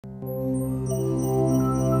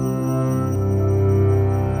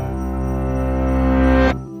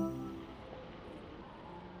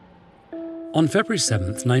On February 7,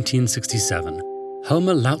 1967,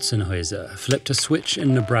 Homer Loutzenheuser flipped a switch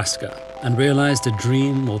in Nebraska and realized a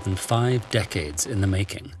dream more than 5 decades in the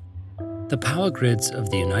making. The power grids of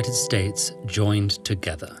the United States joined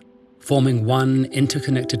together, forming one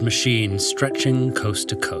interconnected machine stretching coast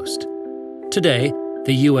to coast. Today,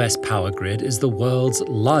 the US power grid is the world's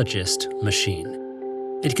largest machine.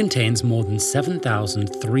 It contains more than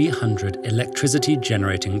 7,300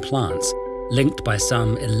 electricity-generating plants, linked by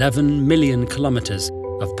some 11 million kilometers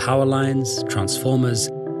of power lines, transformers,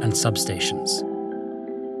 and substations.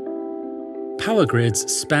 Power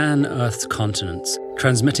grids span Earth's continents,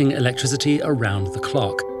 transmitting electricity around the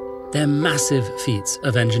clock. They're massive feats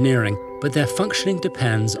of engineering, but their functioning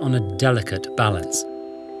depends on a delicate balance.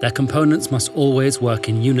 Their components must always work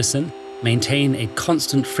in unison, maintain a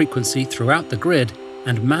constant frequency throughout the grid,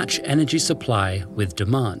 and match energy supply with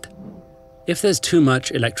demand. If there's too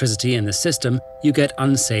much electricity in the system, you get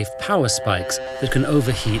unsafe power spikes that can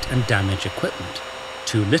overheat and damage equipment.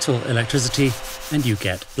 Too little electricity, and you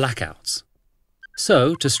get blackouts.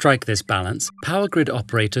 So, to strike this balance, power grid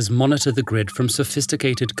operators monitor the grid from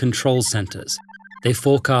sophisticated control centers. They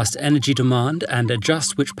forecast energy demand and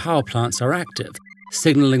adjust which power plants are active,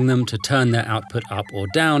 signaling them to turn their output up or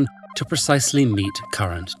down to precisely meet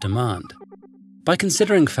current demand. By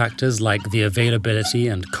considering factors like the availability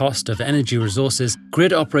and cost of energy resources,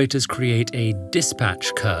 grid operators create a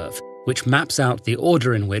dispatch curve, which maps out the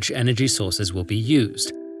order in which energy sources will be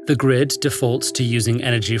used. The grid defaults to using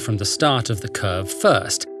energy from the start of the curve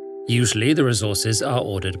first. Usually, the resources are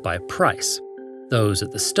ordered by price. Those at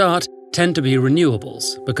the start tend to be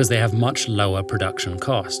renewables because they have much lower production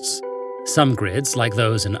costs. Some grids, like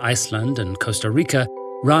those in Iceland and Costa Rica,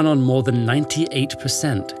 run on more than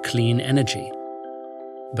 98% clean energy.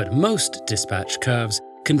 But most dispatch curves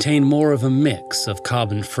contain more of a mix of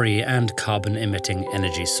carbon-free and carbon-emitting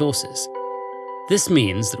energy sources. This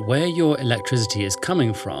means that where your electricity is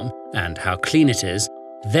coming from and how clean it is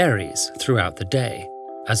varies throughout the day,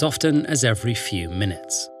 as often as every few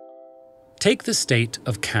minutes. Take the state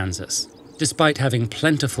of Kansas. Despite having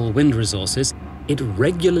plentiful wind resources, it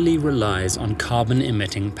regularly relies on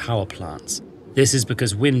carbon-emitting power plants. This is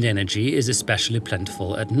because wind energy is especially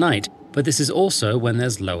plentiful at night, but this is also when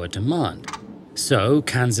there's lower demand. So,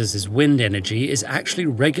 Kansas's wind energy is actually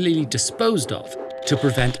regularly disposed of to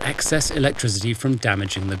prevent excess electricity from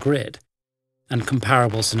damaging the grid. And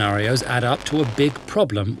comparable scenarios add up to a big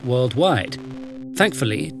problem worldwide.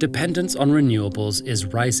 Thankfully, dependence on renewables is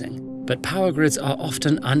rising, but power grids are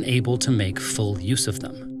often unable to make full use of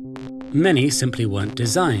them. Many simply weren't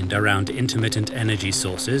designed around intermittent energy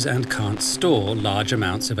sources and can't store large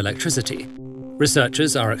amounts of electricity.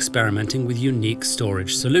 Researchers are experimenting with unique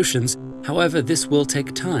storage solutions. However, this will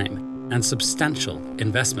take time and substantial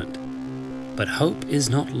investment. But hope is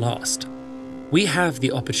not lost. We have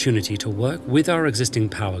the opportunity to work with our existing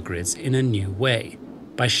power grids in a new way,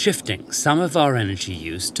 by shifting some of our energy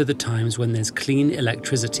use to the times when there's clean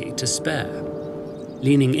electricity to spare.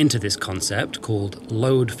 Leaning into this concept, called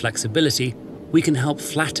load flexibility, we can help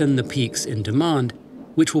flatten the peaks in demand,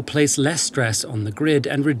 which will place less stress on the grid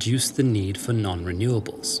and reduce the need for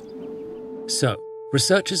non-renewables. So,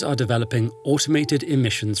 researchers are developing automated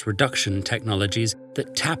emissions reduction technologies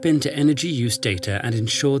that tap into energy use data and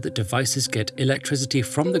ensure that devices get electricity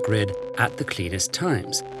from the grid at the cleanest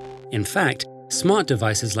times. In fact, smart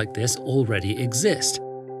devices like this already exist.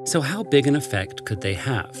 So how big an effect could they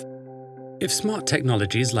have? If smart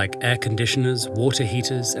technologies like air conditioners, water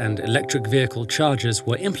heaters, and electric vehicle chargers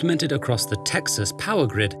were implemented across the Texas power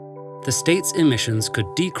grid, the state's emissions could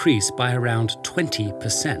decrease by around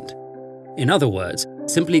 20%. In other words,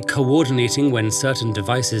 simply coordinating when certain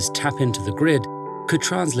devices tap into the grid could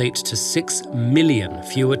translate to 6 million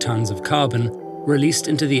fewer tons of carbon released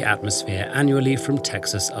into the atmosphere annually from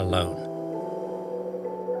Texas alone.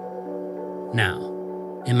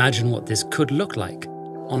 Now, imagine what this could look like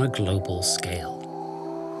on a global scale.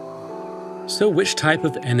 So which type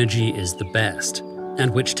of energy is the best,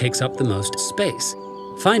 and which takes up the most space?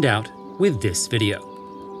 Find out with this video.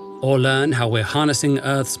 Or learn how we're harnessing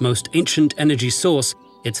Earth's most ancient energy source,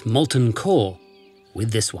 its molten core,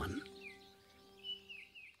 with this one.